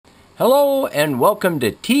Hello and welcome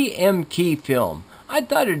to TMK Film. I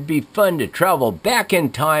thought it'd be fun to travel back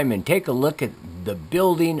in time and take a look at the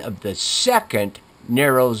building of the second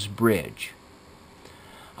Narrows Bridge.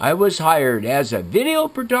 I was hired as a video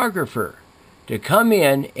photographer to come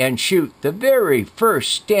in and shoot the very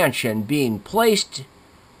first stanchion being placed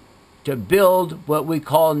to build what we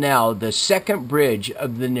call now the second bridge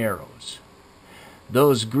of the Narrows.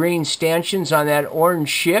 Those green stanchions on that orange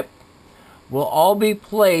ship will all be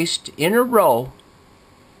placed in a row,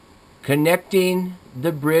 connecting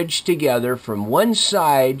the bridge together from one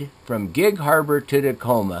side from Gig Harbor to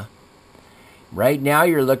Tacoma. Right now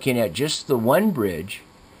you're looking at just the one bridge.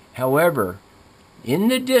 However, in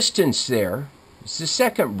the distance there is the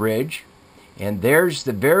second bridge, and there's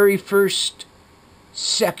the very first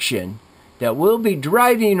section that we'll be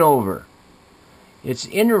driving over. It's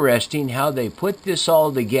interesting how they put this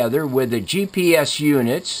all together with the GPS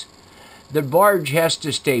units. The barge has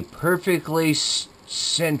to stay perfectly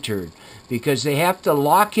centered because they have to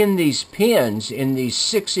lock in these pins in these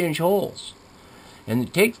 6-inch holes. And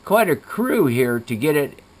it takes quite a crew here to get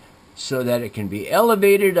it so that it can be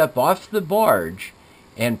elevated up off the barge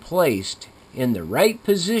and placed in the right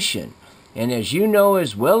position. And as you know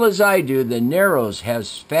as well as I do, the Narrows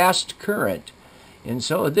has fast current. And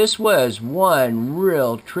so this was one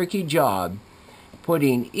real tricky job,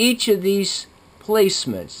 putting each of these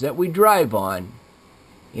placements that we drive on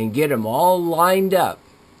and get them all lined up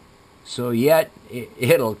so yet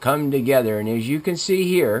it'll come together. And as you can see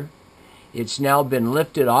here, it's now been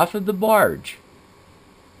lifted off of the barge,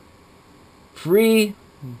 free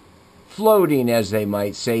floating, as they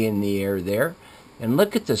might say, in the air there. And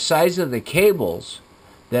look at the size of the cables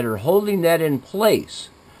that are holding that in place.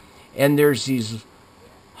 And there's these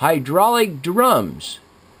hydraulic drums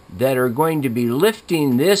that are going to be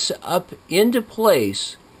lifting this up into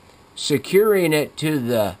place, securing it to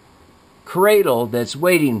the cradle that's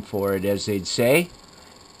waiting for it, as they'd say,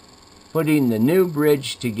 putting the new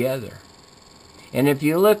bridge together. And if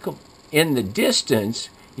you look in the distance,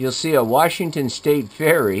 you'll see a Washington State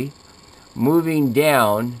ferry moving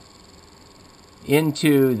down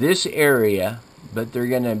into this area, but they're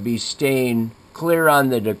going to be staying clear on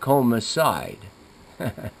the Tacoma side.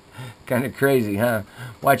 Kind of crazy, huh?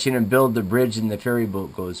 Watching them build the bridge and the ferry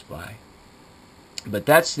boat goes by. But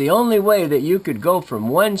that's the only way that you could go from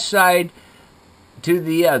one side to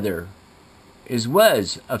the other,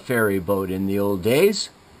 was a ferry boat in the old days.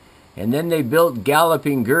 And then they built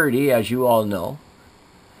Galloping Gertie, as you all know.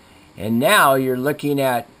 And now you're looking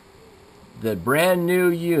at the brand new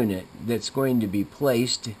unit that's going to be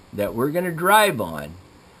placed, that we're going to drive on,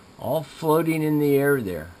 all floating in the air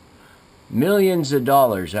there. Millions of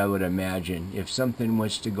dollars, I would imagine, if something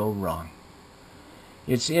was to go wrong.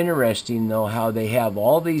 It's interesting, though, how they have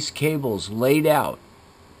all these cables laid out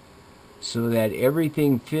so that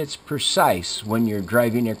everything fits precise when you're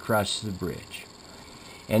driving across the bridge.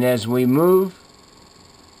 And as we move,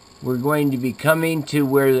 we're going to be coming to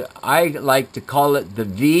where I like to call it the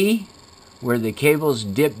V, where the cables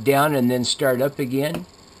dip down and then start up again.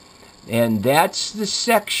 And that's the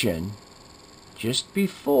section just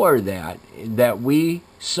before that we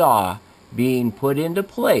saw being put into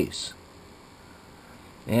place.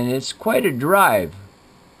 And it's quite a drive,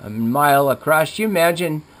 a mile across. You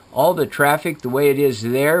imagine all the traffic the way it is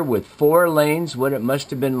there with 4 lanes, what it must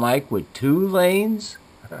have been like with 2 lanes?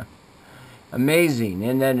 Amazing.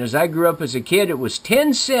 And then as I grew up as a kid, it was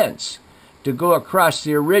 10 cents to go across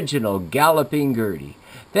the original Galloping Gertie.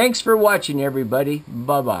 Thanks for watching, everybody.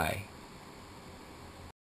 Bye-bye.